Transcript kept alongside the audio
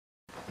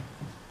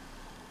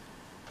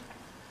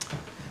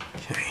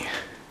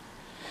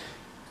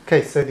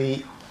Okay, so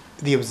the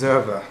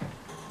observer.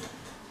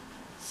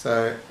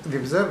 So the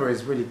observer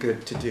is really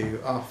good to do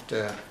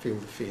after feel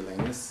the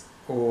feelings,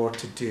 or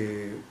to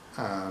do,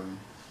 and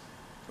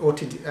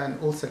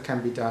also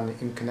can be done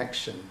in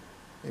connection,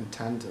 in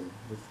tandem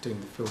with doing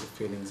the feel the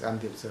feelings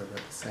and the observer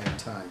at the same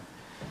time,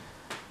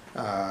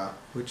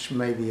 which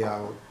maybe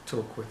I'll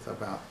talk with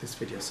about this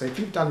video. So if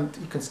you've done,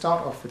 you can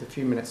start off with a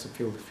few minutes of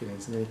feel the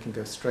feelings, and then you can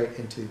go straight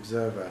into the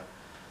observer,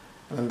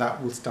 and then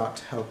that will start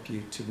to help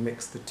you to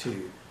mix the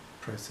two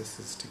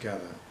processes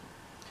together.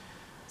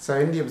 So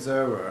in the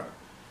observer,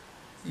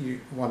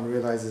 one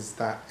realizes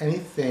that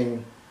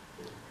anything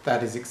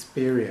that is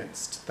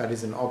experienced, that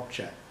is an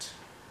object,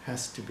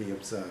 has to be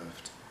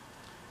observed.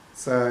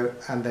 So,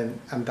 and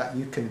that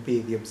you can be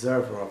the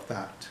observer of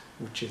that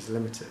which is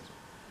limited.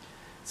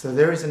 So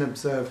there is an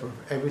observer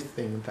of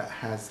everything that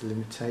has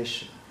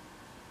limitation.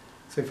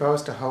 So if I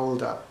was to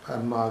hold up a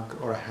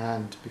mug or a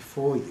hand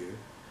before you,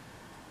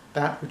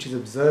 that which is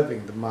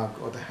observing the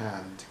mug or the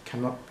hand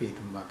cannot be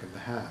the mug and the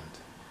hand.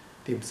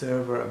 The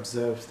observer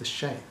observes the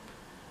shape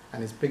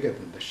and is bigger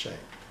than the shape.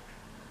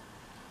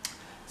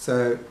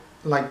 So,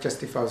 like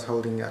just if I was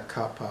holding a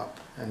cup up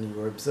and you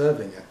were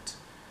observing it,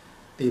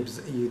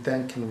 you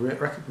then can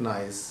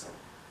recognize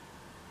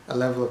a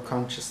level of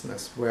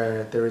consciousness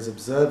where there is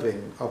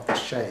observing of the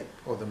shape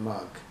or the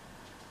mug,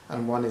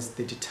 and one is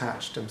the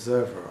detached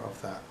observer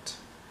of that.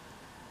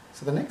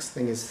 So the next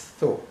thing is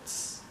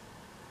thoughts.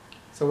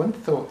 So when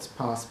thoughts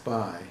pass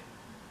by,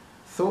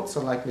 thoughts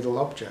are like little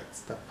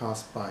objects that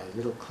pass by,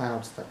 little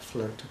clouds that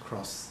float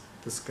across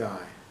the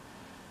sky.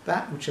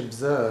 That which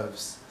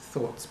observes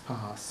thoughts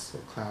pass or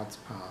clouds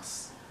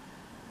pass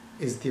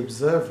is the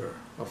observer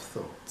of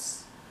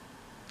thoughts.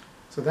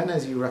 So then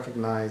as you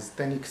recognize,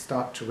 then you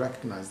start to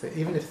recognize that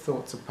even if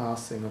thoughts are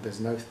passing, or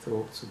there's no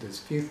thoughts, or there's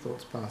few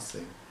thoughts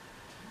passing,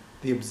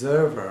 the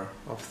observer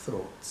of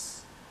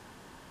thoughts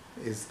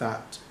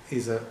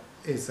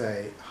is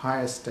a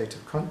higher state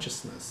of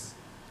consciousness,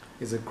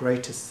 is a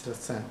greater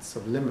sense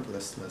of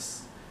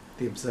limitlessness,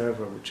 the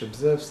observer which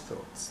observes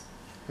thoughts.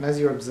 And as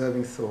you're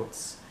observing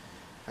thoughts,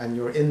 and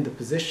you're in the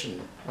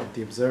position of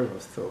the observer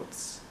of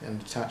thoughts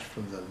and detached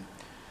from them,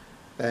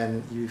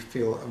 then you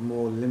feel a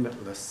more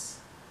limitless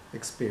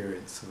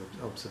experience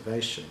of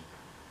observation.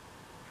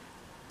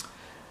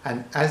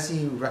 And as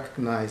you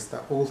recognize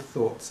that all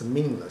thoughts are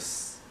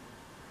meaningless,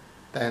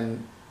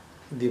 then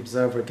the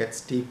observer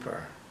gets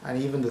deeper, and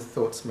even the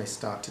thoughts may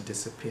start to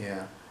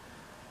disappear,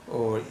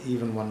 or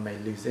even one may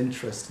lose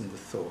interest in the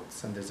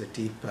thoughts, and there's a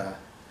deeper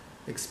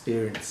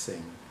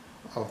experiencing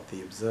of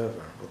the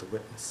observer or the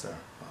witnesser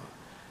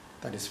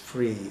that is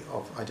free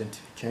of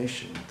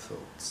identification with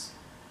thoughts.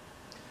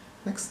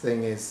 Next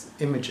thing is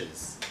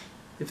images.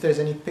 If there's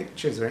any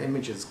pictures or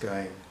images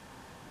going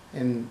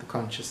in the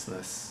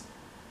consciousness,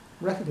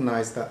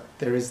 recognize that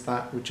there is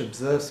that which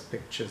observes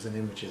pictures and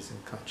images in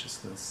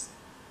consciousness,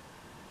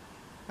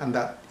 and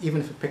that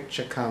even if a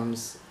picture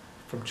comes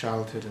from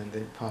childhood and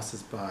then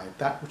passes by,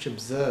 that which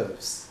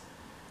observes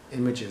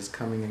images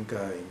coming and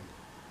going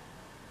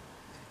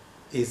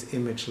is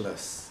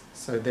imageless.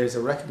 So there's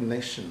a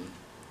recognition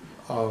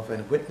of a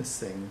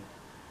witnessing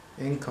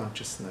in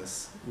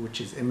consciousness which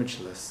is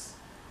imageless,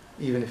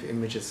 even if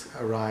images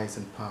arise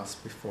and pass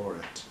before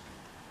it.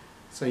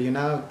 So you're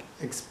now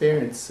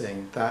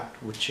experiencing that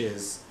which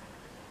is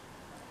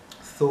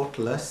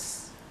thoughtless,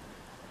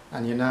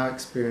 and you're now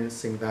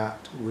experiencing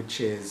that which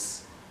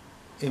is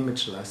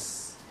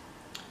imageless.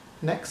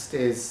 Next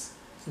is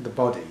the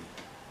body.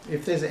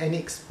 If there's any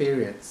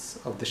experience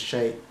of the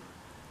shape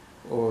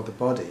or the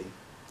body,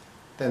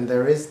 then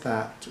there is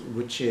that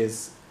which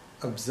is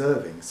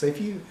observing. So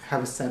if you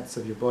have a sense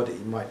of your body, you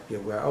might be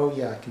aware, oh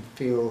yeah, I can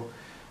feel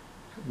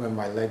where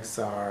my legs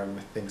are and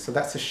my things. So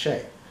that's a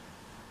shape.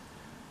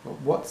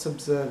 But what's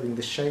observing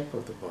the shape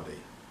of the body?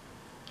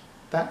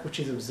 That which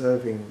is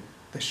observing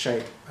the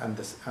shape and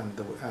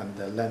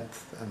the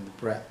length and the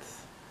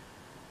breadth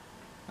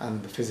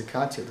and the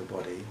physicality of the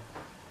body,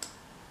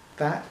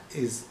 that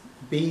is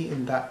be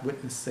in that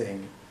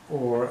witnessing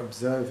or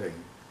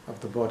observing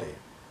of the body.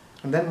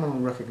 And then one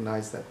will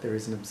recognize that there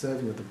is an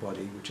observing of the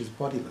body which is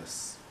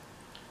bodiless,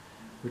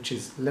 which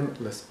is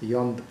limitless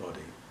beyond the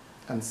body.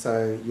 And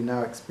so you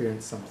now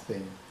experience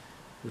something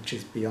which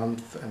is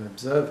beyond an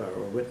observer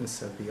or a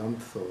witnesser,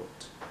 beyond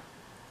thought,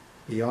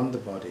 beyond the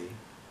body,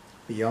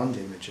 beyond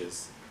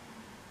images.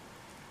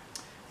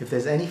 If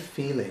there's any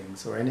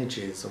feelings or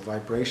energies or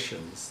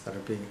vibrations that are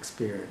being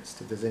experienced,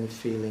 if there's any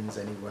feelings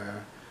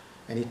anywhere,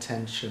 any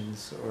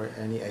tensions or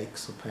any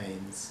aches or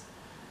pains,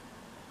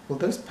 well,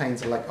 those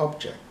pains are like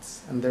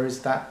objects, and there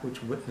is that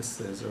which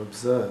witnesses or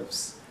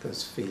observes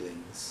those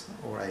feelings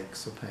or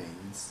aches or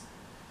pains.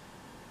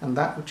 And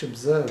that which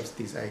observes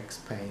these aches,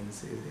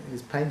 pains,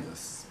 is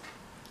painless.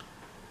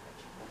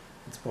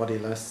 It's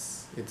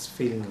bodiless, it's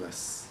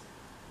feelingless.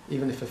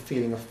 Even if a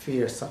feeling of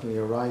fear suddenly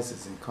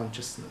arises in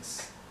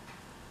consciousness,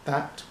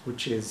 that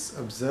which is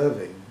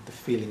observing the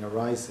feeling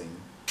arising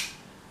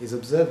is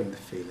observing the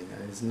feeling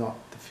and is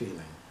not the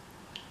feeling.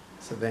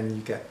 So then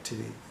you get to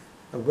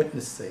a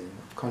witnessing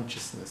of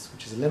consciousness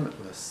which is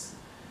limitless,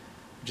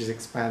 which is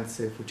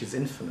expansive, which is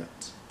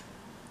infinite.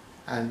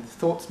 And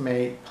thoughts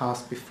may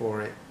pass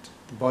before it,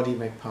 the body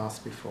may pass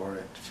before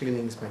it,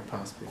 feelings may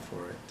pass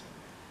before it,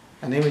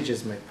 and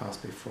images may pass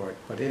before it,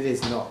 but it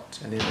is not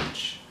an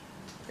image.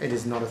 It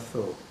is not a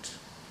thought.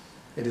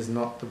 It is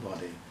not the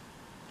body.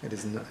 It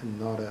is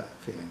not a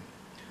feeling.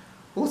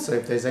 Also,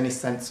 if there's any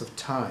sense of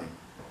time,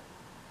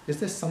 is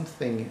there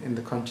something in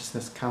the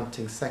consciousness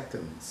counting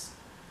seconds,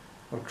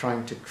 or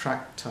trying to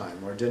track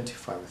time or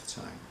identify with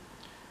time?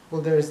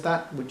 Well, there is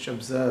that which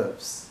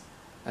observes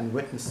and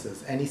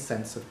witnesses any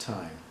sense of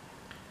time.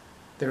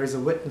 There is a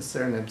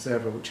witnesser and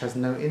observer which has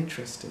no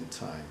interest in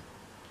time,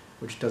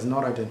 which does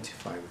not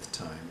identify with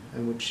time,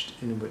 and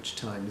in which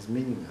time is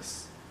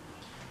meaningless.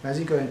 As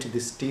you go into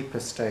this deeper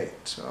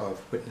state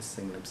of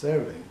witnessing and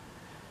observing,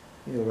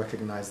 you'll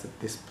recognize that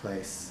this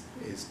place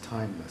is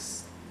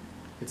timeless.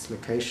 It's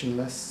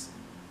locationless.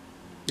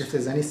 If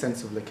there's any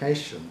sense of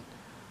location,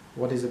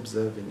 what is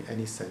observing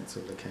any sense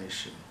of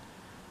location?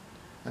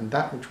 And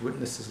that which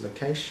witnesses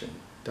location,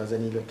 does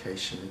any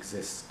location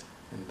exist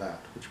in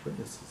that which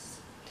witnesses?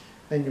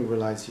 Then you'll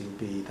realize you'll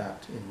be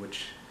that in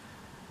which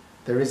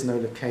there is no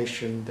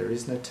location, there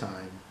is no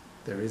time,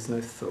 there is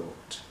no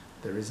thought,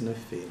 there is no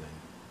feeling,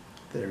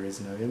 there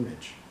is no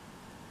image.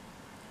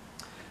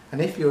 And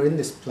if you're in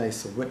this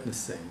place of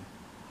witnessing,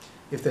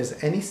 if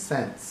there's any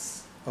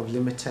sense of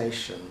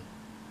limitation,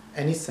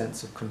 any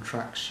sense of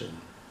contraction,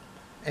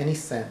 any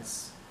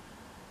sense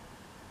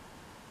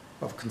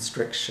of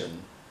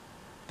constriction,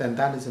 then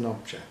that is an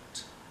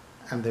object.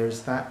 And there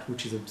is that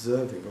which is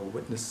observing or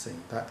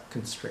witnessing that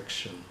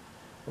constriction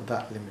or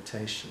that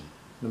limitation,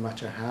 no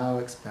matter how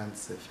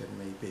expansive it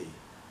may be.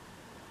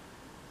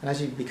 And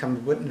as you become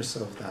the witness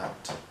of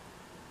that,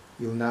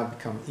 you'll now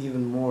become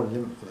even more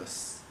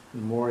limitless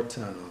and more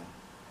eternal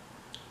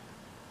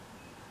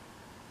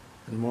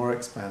and more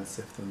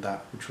expansive than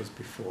that which was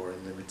before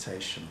in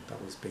limitation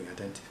that was being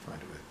identified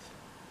with.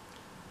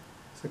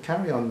 So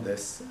carry on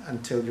this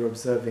until you're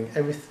observing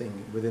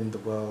everything within the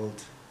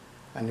world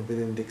and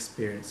within the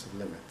experience of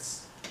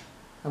limits.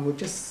 And we'll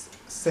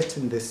just sit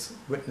in this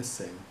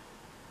witnessing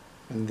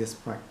and this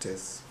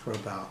practice for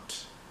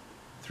about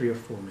 3 or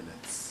 4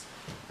 minutes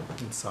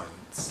in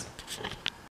silence.